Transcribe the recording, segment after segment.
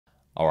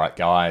Alright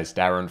guys,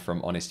 Darren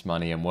from Honest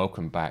Money and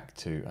welcome back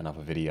to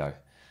another video.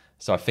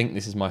 So I think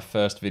this is my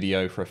first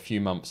video for a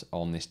few months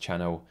on this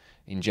channel.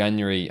 In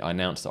January I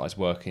announced that I was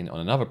working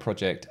on another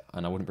project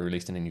and I wouldn't be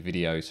releasing any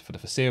videos for the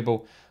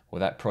foreseeable.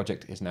 Well, that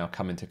project is now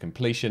coming to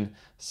completion,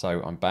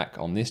 so I'm back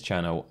on this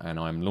channel and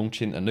I'm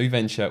launching a new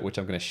venture which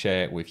I'm going to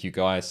share with you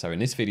guys. So in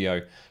this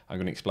video I'm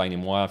going to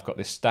explain why I've got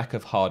this stack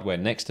of hardware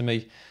next to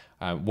me,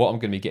 what I'm going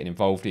to be getting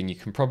involved in. You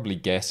can probably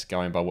guess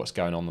going by what's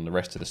going on the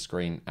rest of the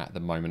screen at the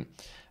moment,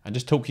 and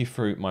just talk you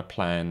through my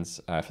plans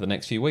for the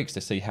next few weeks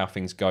to see how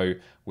things go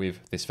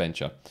with this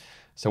venture.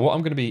 So what I'm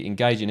going to be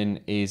engaging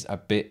in is a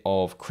bit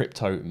of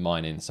crypto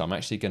mining. So I'm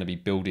actually going to be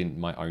building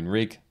my own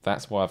rig.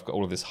 That's why I've got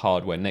all of this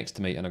hardware next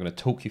to me, and I'm going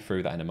to talk you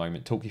through that in a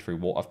moment, talk you through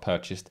what I've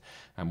purchased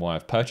and why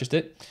I've purchased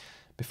it.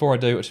 Before I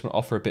do, I just want to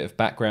offer a bit of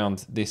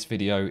background. This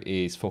video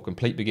is for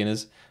complete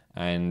beginners,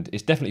 and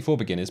it's definitely for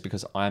beginners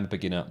because I am a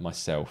beginner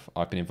myself.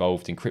 I've been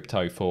involved in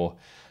crypto for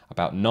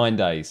about 9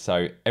 days,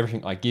 so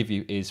everything I give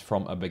you is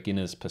from a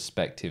beginner's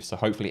perspective. So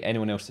hopefully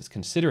anyone else that's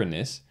considering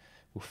this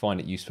will find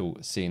it useful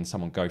seeing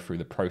someone go through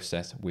the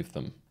process with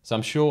them. So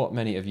I'm sure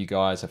many of you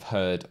guys have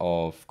heard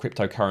of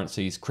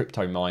cryptocurrencies,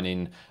 crypto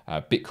mining,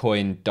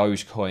 Bitcoin,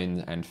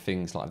 Dogecoin, and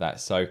things like that.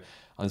 So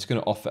I'm just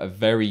going to offer a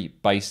very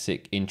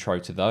basic intro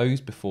to those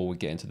before we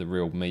get into the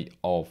real meat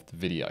of the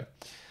video.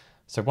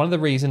 So one of the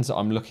reasons that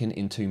I'm looking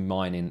into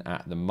mining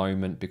at the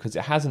moment, because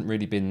it hasn't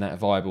really been that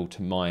viable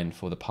to mine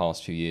for the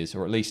past few years,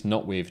 or at least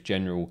not with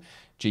general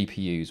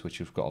GPUs, which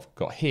we've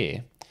got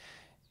here,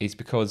 is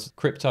because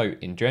crypto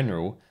in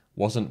general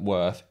wasn't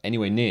worth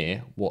anywhere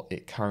near what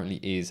it currently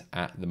is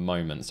at the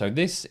moment. So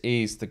this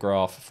is the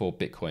graph for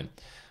Bitcoin.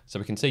 So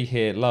we can see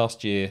here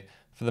last year,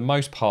 for the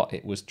most part,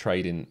 it was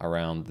trading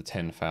around the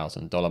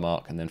 $10,000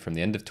 mark. And then from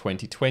the end of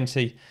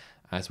 2020,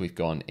 as we've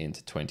gone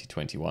into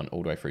 2021,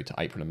 all the way through to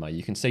April and May,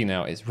 you can see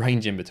now it's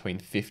ranging between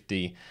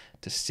 $50,000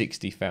 to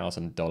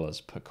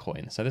 $60,000 per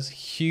coin. So there's a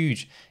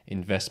huge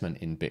investment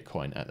in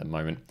Bitcoin at the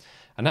moment.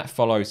 And that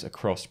follows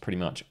across pretty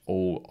much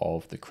all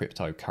of the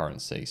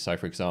cryptocurrency. So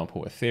for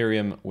example,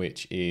 Ethereium,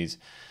 which is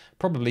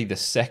probably the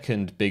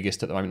second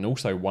biggest at the moment, and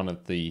also one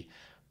of the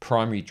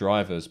primary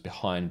drivers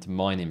behind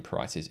mining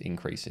prices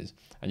increases.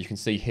 And you can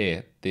see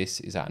here,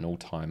 this is at an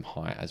all-time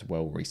high as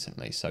well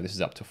recently. So this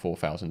is up to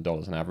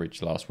 $4,000 on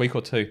average last week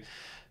or two,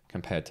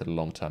 compared to the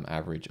long-term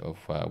average of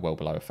well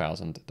below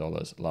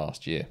 $1,000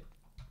 last year.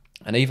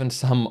 And even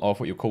some of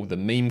what you call the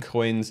meme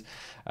coins,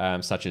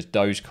 such as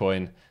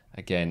Dogecoin,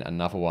 again,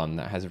 another one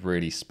that has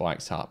really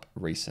spiked up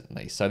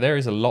recently. So there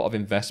is a lot of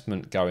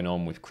investment going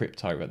on with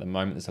crypto at the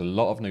moment. There's a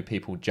lot of new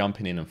people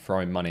jumping in and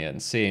throwing money at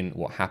and seeing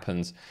what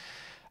happens.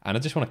 And I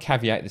just want to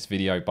caveat this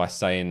video by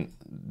saying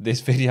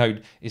this video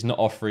is not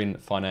offering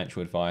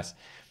financial advice.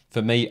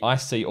 For me, I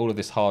see all of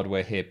this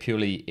hardware here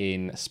purely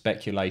in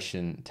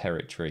speculation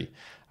territory.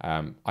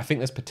 I think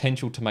there's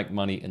potential to make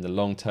money in the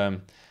long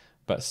term,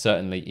 but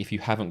certainly if you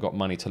haven't got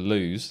money to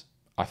lose,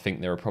 I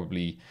think there are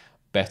probably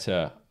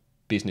better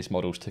business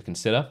models to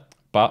consider.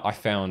 But I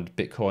found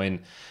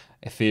Bitcoin,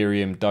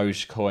 Ethereum,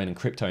 Dogecoin, and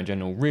crypto in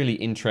general really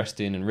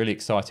interesting and really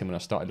exciting when I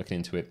started looking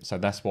into it. So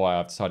that's why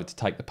I've decided to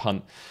take the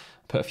punt,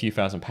 put a few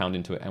 £1,000s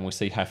into it, and we'll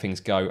see how things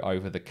go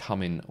over the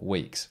coming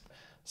weeks.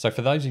 So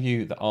for those of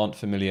you that aren't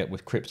familiar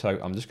with crypto,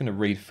 I'm just going to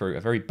read through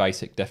a very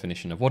basic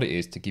definition of what it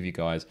is to give you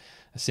guys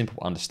a simple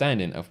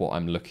understanding of what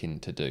I'm looking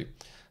to do.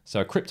 So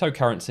a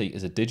cryptocurrency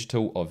is a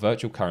digital or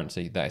virtual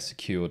currency that is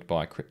secured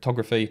by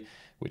cryptography,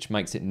 which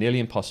makes it nearly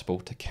impossible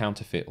to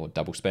counterfeit or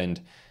double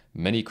spend.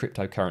 Many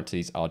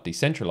cryptocurrencies are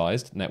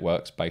decentralized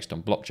networks based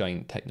on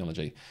blockchain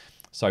technology.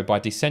 So by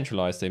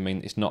decentralized, they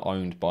mean it's not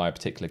owned by a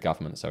particular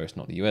government. So it's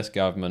not the US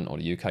government or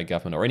the UK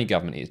government or any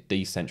government. It's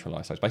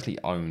decentralized. So it's basically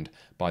owned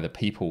by the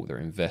people that are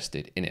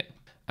invested in it.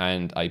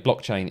 And a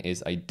blockchain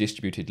is a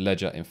distributed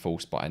ledger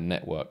enforced by a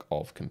network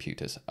of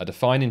computers. A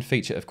defining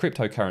feature of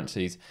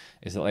cryptocurrencies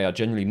is that they are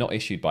generally not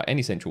issued by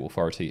any central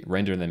authority,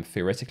 rendering them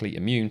theoretically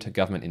immune to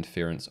government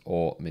interference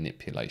or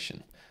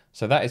manipulation.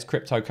 So that is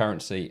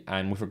cryptocurrency.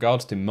 And with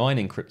regards to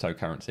mining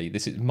cryptocurrency,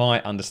 this is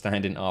my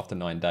understanding after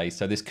 9 days.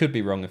 So this could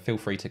be wrong, and feel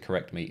free to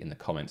correct me in the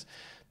comments.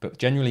 But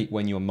generally,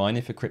 when you're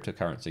mining for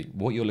cryptocurrency,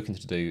 what you're looking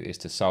to do is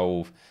to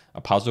solve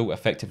a puzzle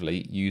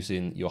effectively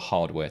using your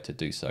hardware to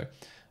do so.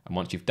 And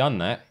once you've done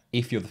that,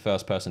 if you're the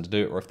first person to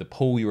do it, or if the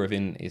pool you're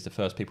in is the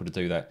first people to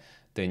do that,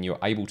 then you're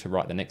able to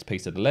write the next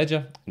piece of the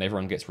ledger, and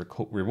everyone gets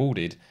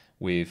rewarded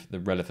with the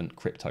relevant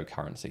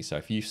cryptocurrency. So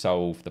if you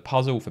solve the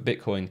puzzle for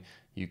Bitcoin,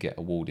 you get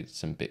awarded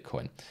some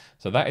Bitcoin.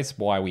 So that is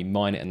why we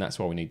mine it, and that's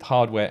why we need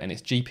hardware, and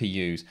it's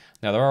GPUs.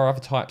 Now there are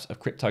other types of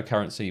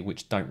cryptocurrency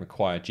which don't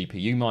require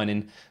GPU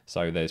mining.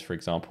 So there's, for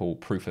example,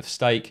 proof of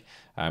stake,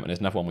 and there's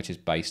another one which is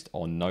based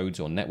on nodes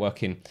or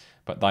networking,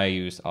 but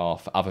those are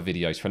for other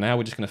videos. For now,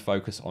 we're just going to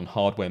focus on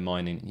hardware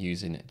mining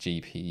using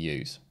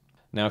GPUs.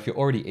 Now, if you're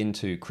already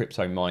into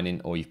crypto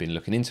mining, or you've been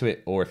looking into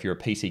it, or if you're a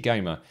PC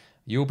gamer,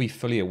 you'll be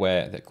fully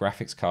aware that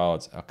graphics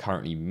cards are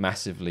currently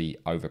massively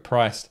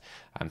overpriced.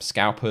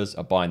 Scalpers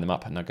are buying them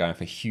up and they're going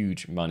for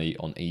huge money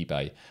on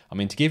eBay. I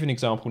mean, to give you an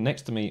example,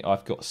 next to me,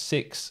 I've got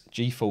 6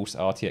 GeForce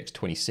RTX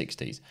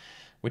 2060s,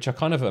 which are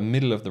kind of a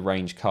middle of the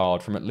range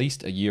card from at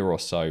least a year or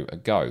so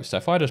ago. So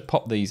if I just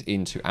pop these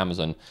into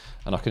Amazon,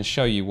 and I can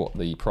show you what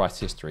the price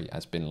history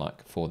has been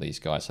like for these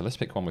guys. So let's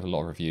pick one with a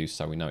lot of reviews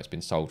so we know it's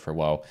been sold for a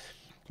while.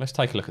 Let's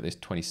take a look at this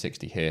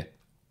 2060 here.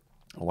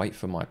 I'll wait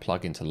for my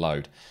plugin to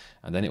load,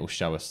 and then it will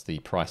show us the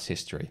price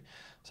history.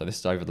 So this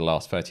is over the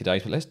last 30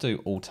 days, but let's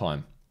do all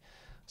time.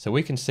 So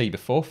we can see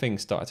before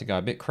things started to go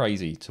a bit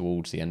crazy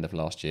towards the end of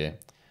last year,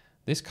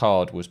 this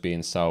card was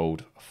being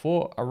sold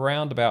for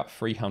around about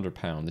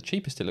 £300. The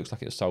cheapest it looks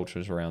like it was sold for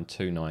was around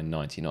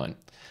 £2,999.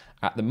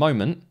 At the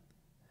moment,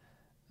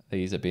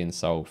 these are being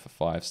sold for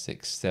 £500,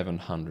 £600,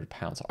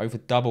 £700, so over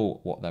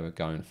double what they were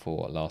going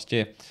for last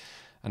year.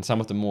 And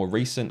some of the more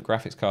recent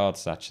graphics cards,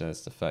 such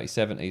as the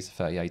 3070s,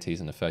 the 3080s,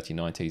 and the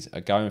 3090s,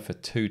 are going for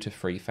 £2,000 to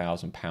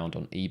 £3,000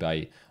 on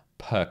eBay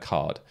per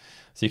card.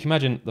 So you can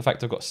imagine the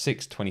fact I've got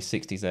 6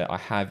 2060s there, I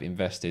have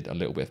invested a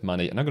little bit of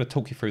money, and I'm going to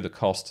talk you through the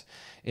cost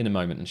in a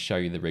moment and show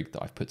you the rig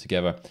that I've put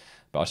together.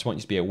 But I just want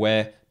you to be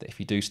aware that if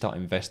you do start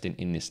investing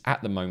in this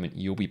at the moment,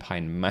 you'll be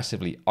paying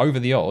massively over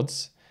the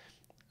odds,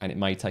 and it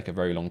may take a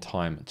very long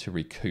time to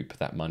recoup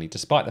that money,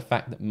 despite the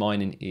fact that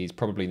mining is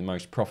probably the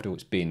most profitable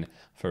it's been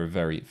for a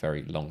very,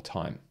 very long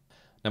time.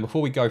 Now,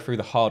 before we go through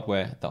the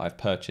hardware that I've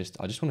purchased,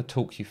 I just want to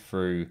talk you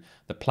through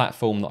the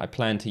platform that I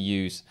plan to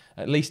use,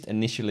 at least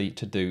initially,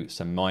 to do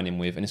some mining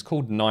with. And it's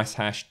called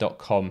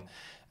Nicehash.com,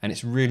 and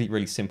it's really,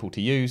 really simple to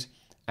use.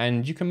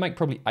 And you can make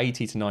probably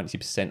 80 to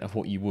 90% of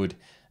what you would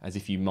as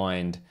if you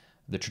mined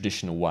the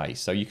traditional way.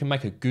 So you can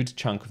make a good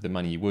chunk of the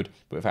money you would,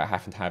 but without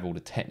having to have all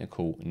the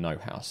technical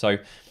know-how. So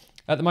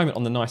at the moment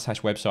on the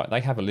Nicehash website,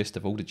 they have a list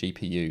of all the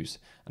GPUs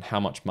and how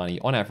much money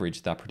on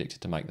average they're predicted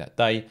to make that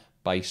day,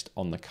 based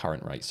on the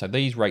current rate. So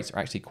these rates are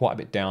actually quite a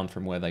bit down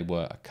from where they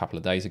were a couple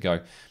of days ago.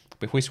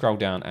 But if we scroll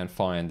down and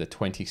find the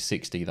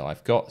 2060 that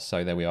I've got,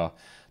 so there we are,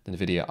 the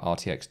NVIDIA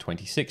RTX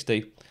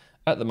 2060,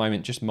 at the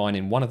moment just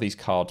mining one of these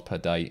cards per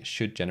day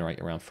should generate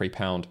around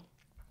 £3,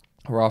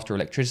 or after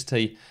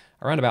electricity,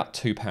 around about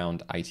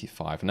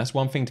 £2.85. And that's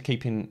one thing to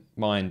keep in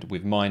mind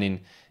with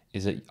mining,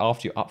 is that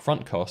after your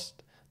upfront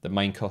cost, the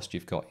main cost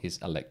you've got is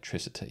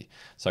electricity.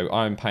 So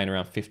I'm paying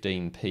around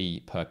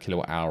 15p per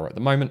kilowatt hour at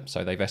the moment.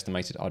 So they've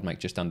estimated I'd make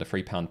just under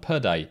 £3 per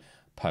day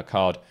per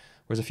card.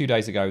 Whereas a few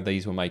days ago,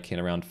 these were making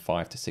around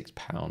 £5 to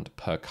 £6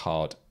 per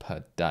card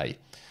per day.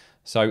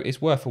 So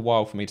it's worth a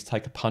while for me to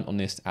take a punt on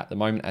this at the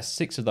moment, as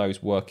 6 of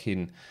those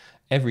working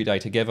every day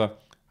together.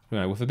 You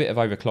know, with a bit of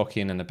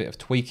overclocking and a bit of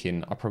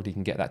tweaking, I probably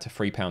can get that to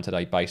 £3 a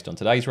day based on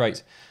today's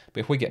rates.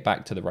 But if we get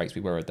back to the rates we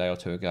were a day or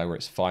two ago, where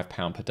it's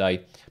 £5 per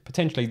day,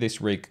 potentially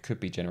this rig could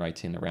be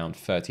generating around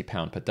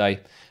 £30 per day,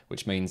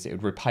 which means it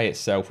would repay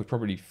itself with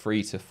probably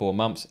 3 to 4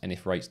 months. And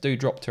if rates do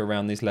drop to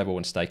around this level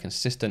and stay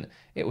consistent,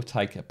 it will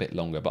take a bit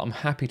longer. But I'm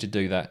happy to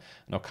do that,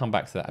 and I'll come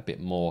back to that a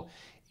bit more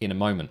in a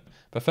moment.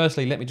 But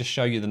firstly, let me just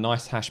show you the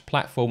Nicehash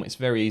platform. It's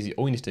very easy.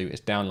 All you need to do is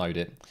download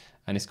it,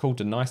 and it's called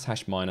the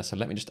Nicehash Miner. So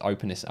let me just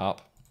open this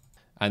up.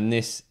 And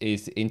this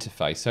is the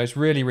interface. So it's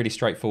really, really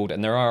straightforward.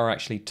 And there are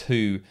actually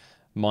 2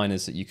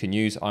 miners that you can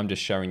use. I'm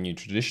just showing you a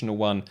traditional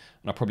one,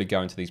 and I'll probably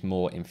go into these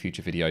more in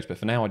future videos. But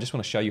for now, I just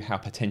want to show you how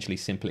potentially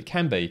simple it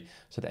can be,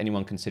 so that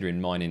anyone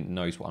considering mining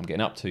knows what I'm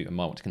getting up to and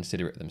might want to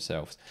consider it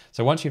themselves.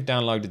 So once you've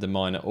downloaded the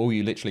miner, all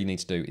you literally need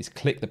to do is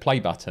click the play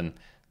button.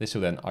 This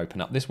will then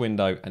open up this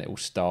window and it will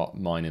start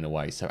mining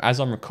away. So as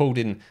I'm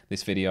recording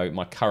this video,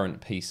 my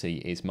current PC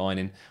is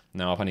mining.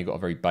 Now I've only got a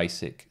very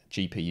basic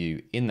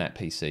GPU in that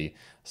PC,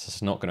 so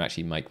it's not going to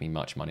actually make me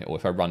much money. Or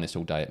if I run this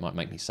all day, it might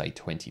make me say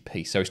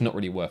 20p. So it's not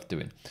really worth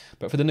doing.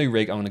 But for the new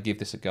rig, I'm going to give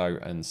this a go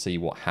and see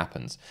what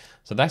happens.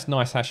 So that's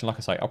Nicehash, and like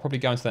I say, I'll probably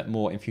go into that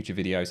more in future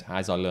videos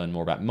as I learn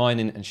more about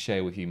mining and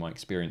share with you my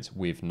experience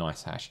with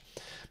Nicehash.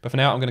 But for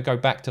now, I'm going to go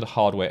back to the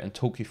hardware and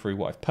talk you through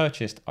what I've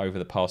purchased over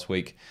the past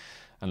week,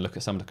 and look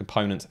at some of the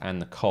components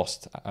and the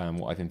cost,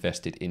 what I've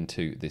invested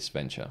into this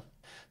venture.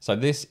 So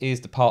this is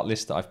the part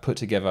list that I've put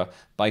together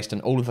based on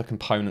all of the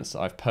components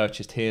that I've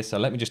purchased here. So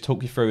let me just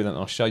talk you through them and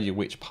I'll show you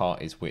which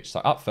part is which.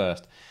 So up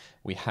first,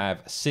 we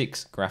have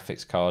 6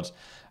 graphics cards.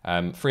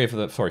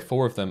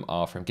 4 of them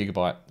are from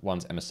Gigabyte,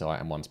 one's MSI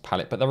and one's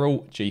Palette, but they're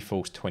all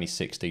GeForce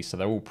 2060, so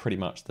they're all pretty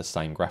much the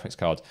same graphics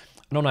cards.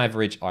 And on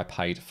average, I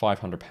paid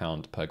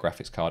 £500 per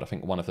graphics card. I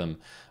think one of them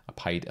I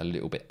paid a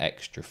little bit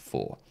extra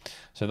for.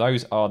 So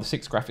those are the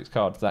 6 graphics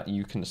cards that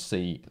you can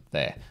see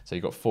there. So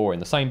you've got 4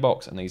 in the same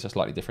box, and these are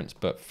slightly different,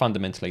 but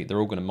fundamentally, they're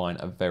all going to mine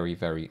at a very,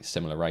 very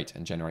similar rate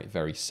and generate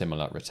very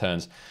similar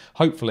returns.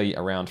 Hopefully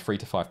around £3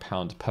 to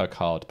 £5 per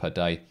card per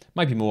day.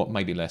 Maybe more,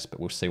 maybe less, but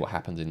we'll see what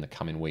happens in the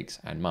coming weeks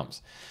and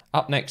months.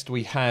 Up next,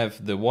 we have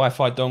the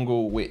Wi-Fi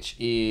dongle, which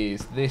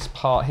is this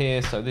part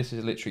here. So this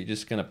is literally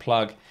just going to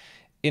plug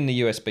in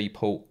the USB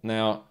port.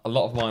 Now, a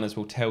lot of miners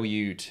will tell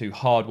you to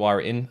hardwire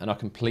it in, and I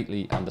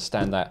completely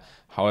understand that.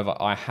 However,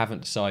 I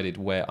haven't decided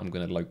where I'm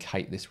going to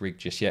locate this rig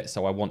just yet,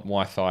 so I want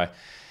Wi-Fi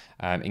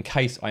in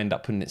case I end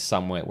up putting it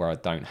somewhere where I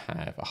don't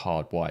have a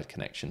hardwired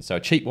connection. So a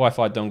cheap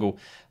Wi-Fi dongle,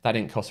 that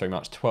didn't cost very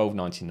much,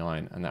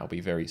 $12.99, and that'll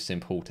be very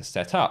simple to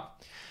set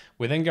up.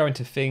 We then go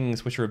into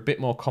things which are a bit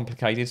more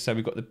complicated. So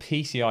we've got the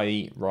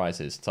PCIe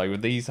Risers. So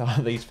these are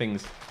these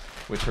things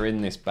which are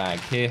in this bag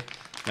here.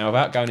 Now,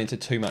 without going into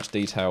too much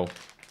detail,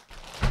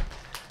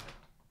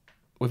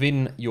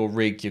 within your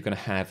rig, you're going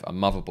to have a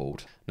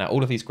motherboard. Now,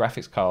 all of these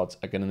graphics cards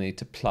are going to need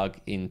to plug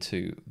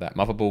into that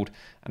motherboard.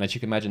 And as you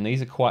can imagine,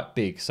 these are quite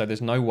big, so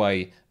there's no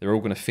way they're all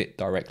going to fit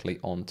directly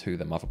onto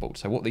the motherboard.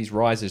 So what these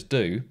risers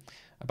do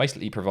are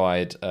basically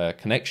provide a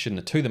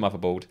connection to the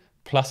motherboard,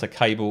 plus a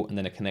cable and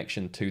then a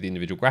connection to the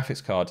individual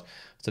graphics cards,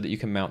 so that you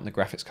can mount the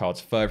graphics cards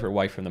further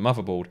away from the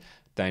motherboard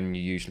than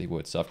you usually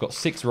would. So I've got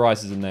 6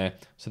 risers in there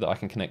so that I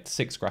can connect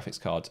 6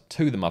 graphics cards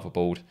to the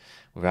motherboard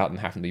without them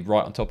having to be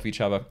right on top of each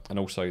other. And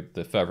also,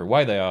 the further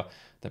away they are,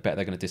 the better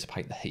they're going to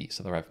dissipate the heat,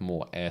 so they'll have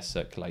more air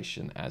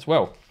circulation as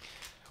well.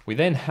 We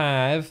then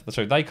have,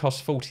 so they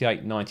cost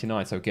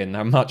 $48.99, so again,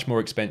 they're much more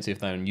expensive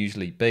than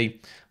usually be,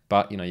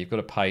 but you know, you've got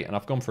to pay, and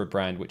I've gone for a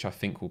brand which I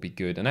think will be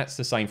good, and that's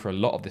the same for a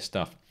lot of this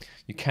stuff.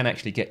 You can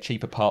actually get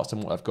cheaper parts than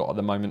what I've got at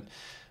the moment,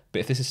 but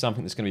if this is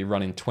something that's going to be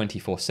running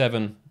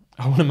 24/7,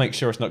 I want to make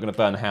sure it's not going to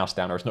burn the house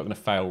down or it's not going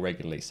to fail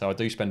regularly. So I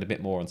do spend a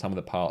bit more on some of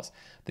the parts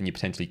than you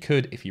potentially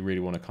could if you really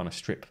want to kind of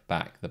strip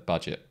back the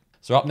budget.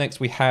 So up next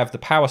we have the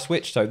power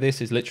switch. So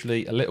this is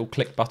literally a little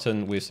click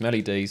button with some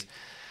LEDs,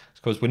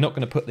 because we're not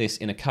going to put this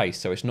in a case.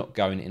 So it's not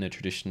going in a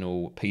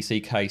traditional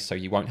PC case, so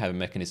you won't have a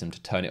mechanism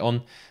to turn it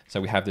on.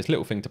 So we have this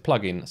little thing to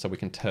plug in so we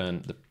can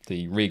turn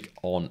the rig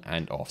on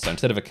and off. So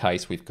instead of a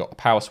case, we've got a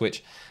power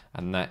switch,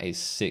 and that is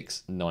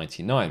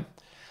 $6.99.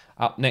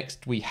 Up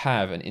next, we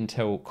have an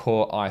Intel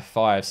Core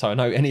i5. So I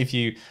know any of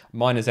you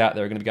miners out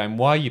there are going to be going,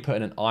 why are you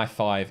putting an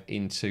i5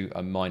 into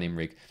a mining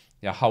rig?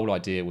 The whole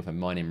idea with a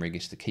mining rig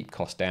is to keep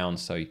costs down.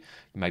 So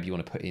maybe you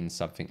want to put in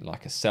something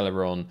like a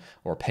Celeron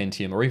or a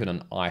Pentium or even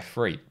an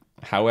i3.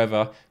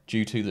 However,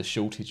 due to the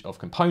shortage of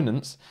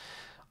components,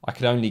 I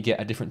could only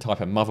get a different type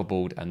of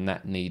motherboard, and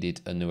that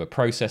needed a newer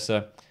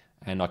processor.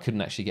 And I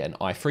couldn't actually get an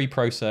i3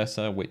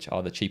 processor, which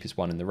are the cheapest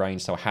one in the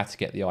range. So I had to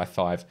get the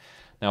i5.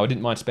 Now, I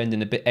didn't mind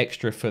spending a bit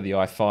extra for the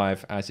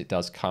i5, as it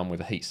does come with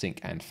a heatsink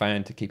and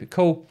fan to keep it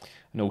cool.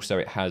 And also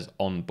it has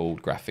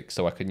onboard graphics,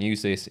 so I can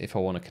use this if I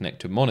want to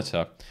connect to a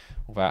monitor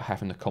without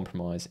having to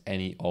compromise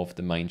any of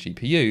the main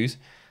GPUs,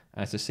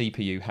 as the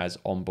CPU has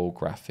onboard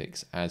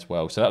graphics as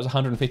well. So that was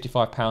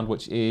 £155,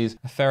 which is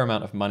a fair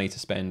amount of money to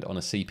spend on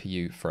a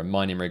CPU for a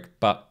mining rig.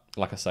 But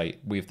like I say,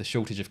 with the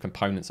shortage of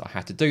components, I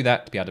had to do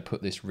that to be able to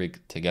put this rig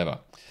together.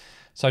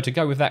 So to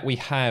go with that, we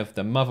have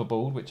the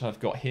motherboard, which I've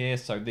got here.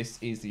 So this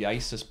is the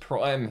Asus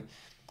Prime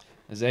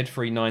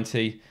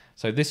Z390.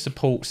 So this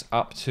supports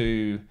up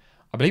to,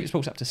 I believe it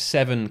supports up to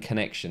 7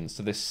 connections.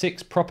 So there's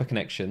 6 proper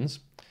connections,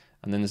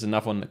 and then there's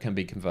another one that can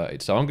be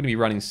converted. So I'm going to be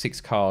running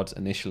 6 cards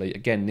initially.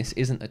 Again, this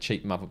isn't a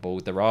cheap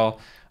motherboard. There are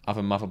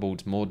other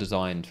motherboards more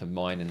designed for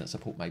mining that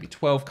support maybe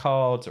 12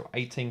 cards or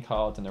 18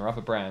 cards, and there are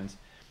other brands,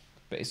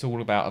 but it's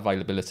all about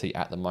availability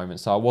at the moment.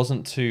 So I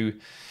wasn't too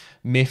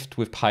miffed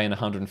with paying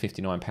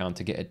 £159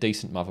 to get a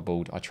decent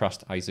motherboard. I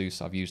trust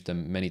Asus. I've used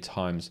them many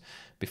times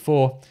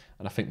before,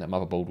 and I think that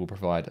motherboard will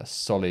provide a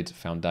solid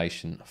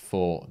foundation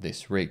for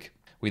this rig.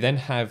 We then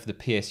have the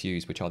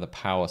PSUs, which are the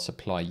power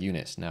supply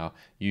units. Now,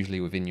 usually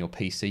within your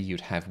PC,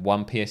 you'd have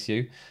 1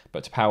 PSU,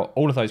 but to power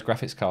all of those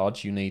graphics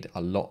cards, you need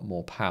a lot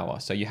more power.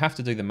 So you have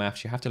to do the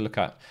maths. You have to look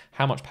at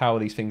how much power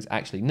these things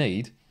actually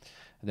need,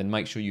 and then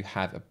make sure you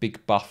have a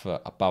big buffer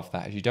above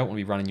that, as you don't want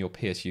to be running your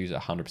PSUs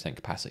at 100%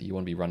 capacity. You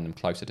want to be running them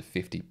closer to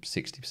 50,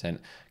 60%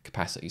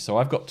 capacity. So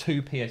I've got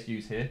 2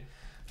 PSUs here.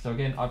 So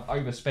again, I've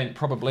overspent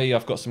probably.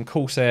 I've got some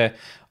Corsair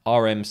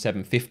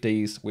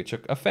RM750s, which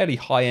are a fairly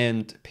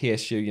high-end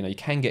PSU. You know, you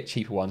can get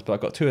cheaper ones, but I've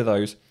got 2 of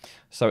those.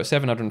 So at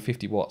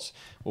 750 watts,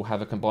 we'll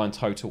have a combined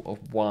total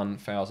of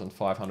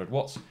 1,500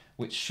 watts,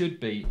 which should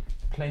be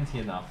plenty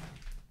enough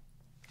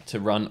to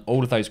run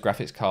all of those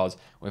graphics cards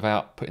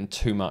without putting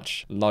too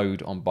much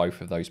load on both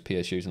of those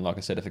PSUs. And like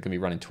I said, if they're going to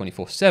be running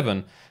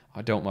 24/7,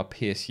 I don't want my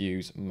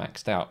PSUs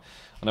maxed out.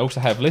 And I also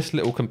have this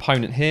little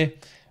component here,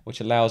 which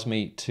allows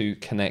me to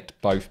connect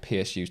both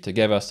PSUs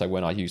together. So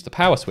when I use the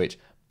power switch,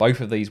 both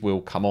of these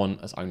will come on,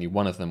 as only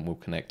one of them will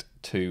connect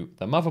to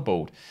the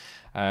motherboard.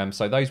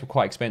 So those were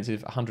quite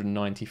expensive,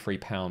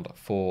 £193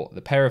 for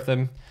the pair of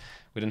them.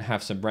 We then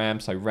have some RAM.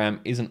 So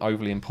RAM isn't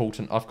overly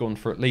important. I've gone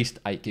for at least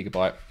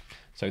 8GB.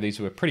 So these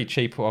were pretty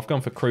cheap. Well, I've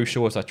gone for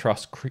Crucial, as I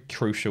trust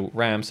Crucial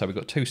RAM. So we've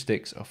got 2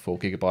 sticks of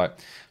 4GB.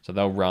 So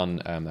they'll run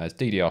as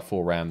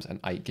DDR4 RAMs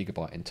and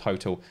 8GB in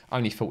total.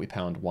 Only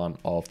 £40 one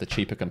of the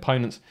cheaper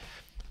components.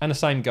 And the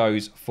same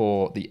goes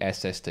for the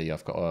SSD.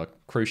 I've got a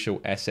Crucial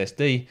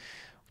SSD,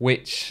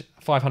 which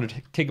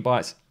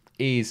 500GB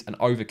is an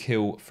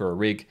overkill for a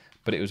rig,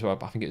 but it was, I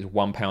think it was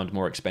 £1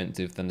 more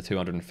expensive than the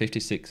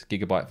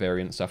 256GB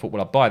variant. So I thought,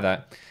 well, I'll buy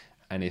that.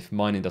 And if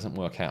mining doesn't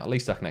work out, at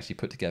least I can actually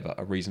put together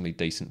a reasonably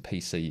decent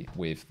PC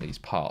with these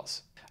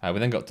parts. We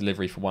then got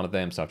delivery for one of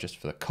them, so just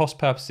for the cost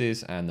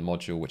purposes, and the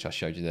module which I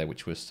showed you there,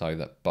 which was so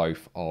that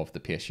both of the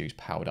PSUs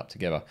powered up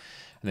together.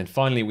 And then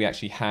finally, we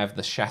actually have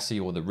the chassis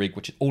or the rig,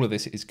 which all of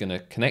this is going to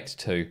connect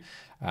to,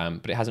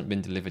 but it hasn't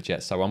been delivered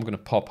yet. So I'm going to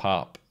pop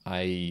up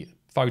a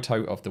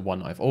photo of the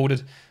one I've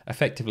ordered.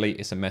 Effectively,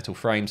 it's a metal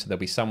frame, so there'll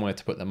be somewhere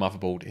to put the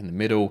motherboard in the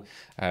middle,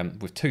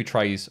 with two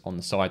trays on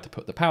the side to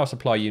put the power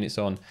supply units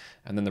on,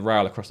 and then the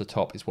rail across the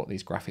top is what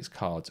these graphics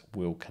cards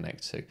will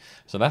connect to.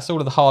 So that's all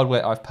of the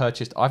hardware I've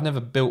purchased. I've never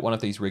built one of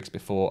these rigs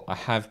before. I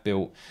have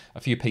built a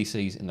few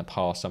PCs in the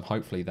past, so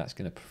hopefully that's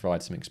going to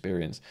provide some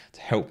experience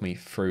to help me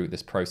through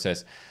this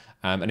process.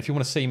 And if you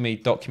want to see me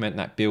document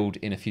that build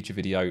in a future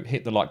video,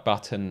 hit the like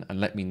button and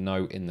let me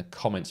know in the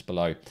comments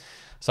below.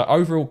 So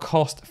overall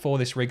cost for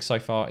this rig so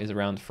far is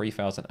around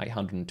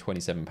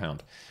 £3,827.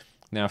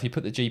 Now, if you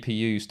put the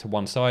GPUs to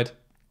one side,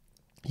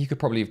 you could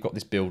probably have got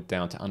this build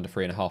down to under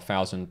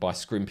 £3,500 by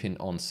scrimping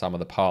on some of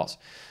the parts.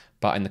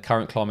 But in the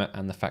current climate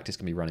and the fact it's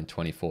going to be running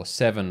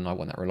 24/7, I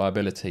want that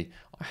reliability,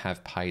 I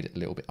have paid a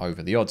little bit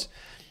over the odds.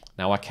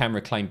 Now, I can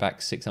reclaim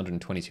back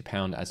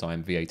 £622 as I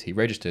am VAT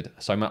registered.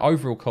 So my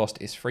overall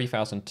cost is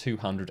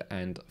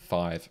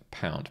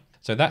 £3,205.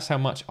 So that's how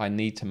much I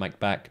need to make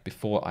back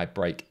before I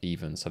break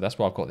even. So that's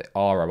why I've got the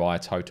ROI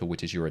total,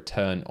 which is your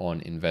return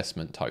on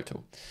investment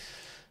total.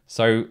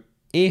 So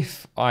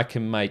if I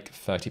can make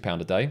 £30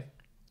 a day,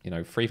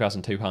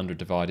 3,200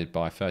 divided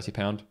by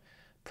 £30,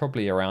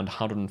 probably around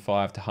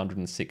 105 to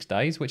 106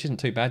 days, which isn't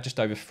too bad, just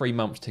over 3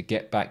 months to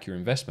get back your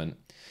investment.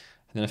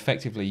 And then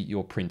effectively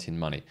you're printing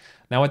money.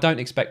 Now, I don't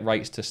expect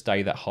rates to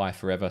stay that high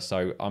forever,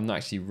 so I'm not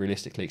actually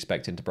realistically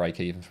expecting to break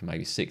even for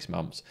maybe 6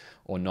 months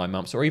or 9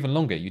 months or even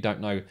longer. You don't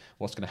know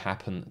what's going to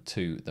happen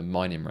to the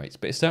mining rates,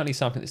 but it's certainly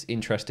something that's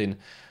interesting.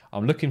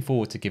 I'm looking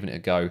forward to giving it a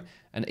go.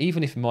 And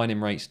even if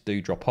mining rates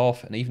do drop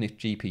off, and even if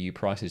GPU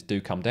prices do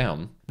come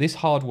down, this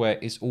hardware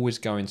is always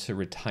going to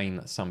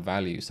retain some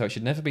value. So it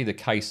should never be the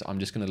case I'm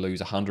just going to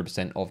lose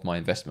 100% of my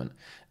investment.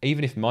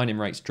 Even if mining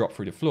rates drop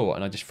through the floor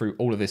and I just threw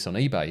all of this on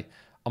eBay,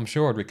 I'm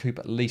sure I'd recoup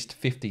at least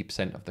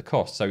 50% of the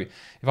cost. So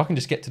if I can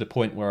just get to the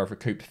point where I've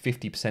recouped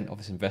 50% of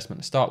this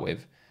investment to start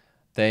with,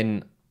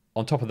 then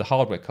on top of the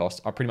hardware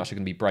costs, I pretty much are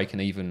going to be breaking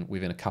even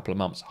within a couple of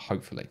months,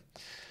 hopefully.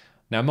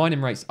 Now,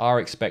 mining rates are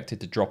expected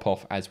to drop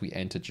off as we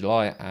enter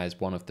July, as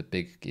one of the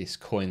biggest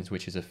coins,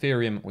 which is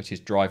Ethereium, which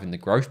is driving the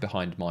growth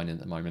behind mining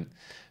at the moment.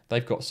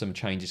 They've got some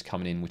changes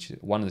coming in, which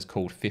one is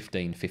called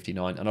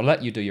 1559, and I'll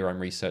let you do your own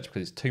research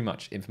because it's too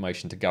much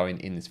information to go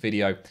in this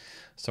video.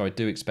 So I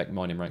do expect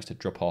mining rates to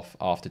drop off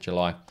after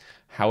July.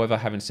 However,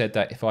 having said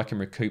that, if I can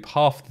recoup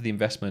half of the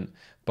investment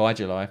by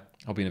July,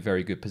 I'll be in a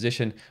very good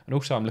position. And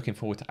also I'm looking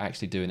forward to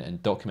actually doing it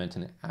and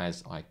documenting it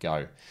as I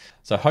go.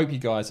 So I hope you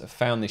guys have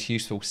found this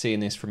useful, seeing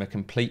this from a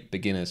complete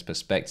beginner's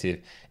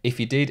perspective. If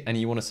you did and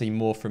you want to see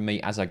more from me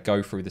as I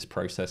go through this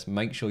process,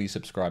 make sure you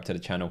subscribe to the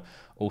channel.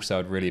 Also,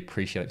 I'd really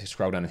appreciate it if you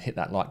scroll down and hit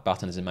that like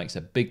button, as it makes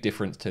a big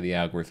difference to the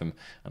algorithm.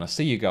 And I'll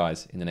see you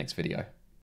guys in the next video.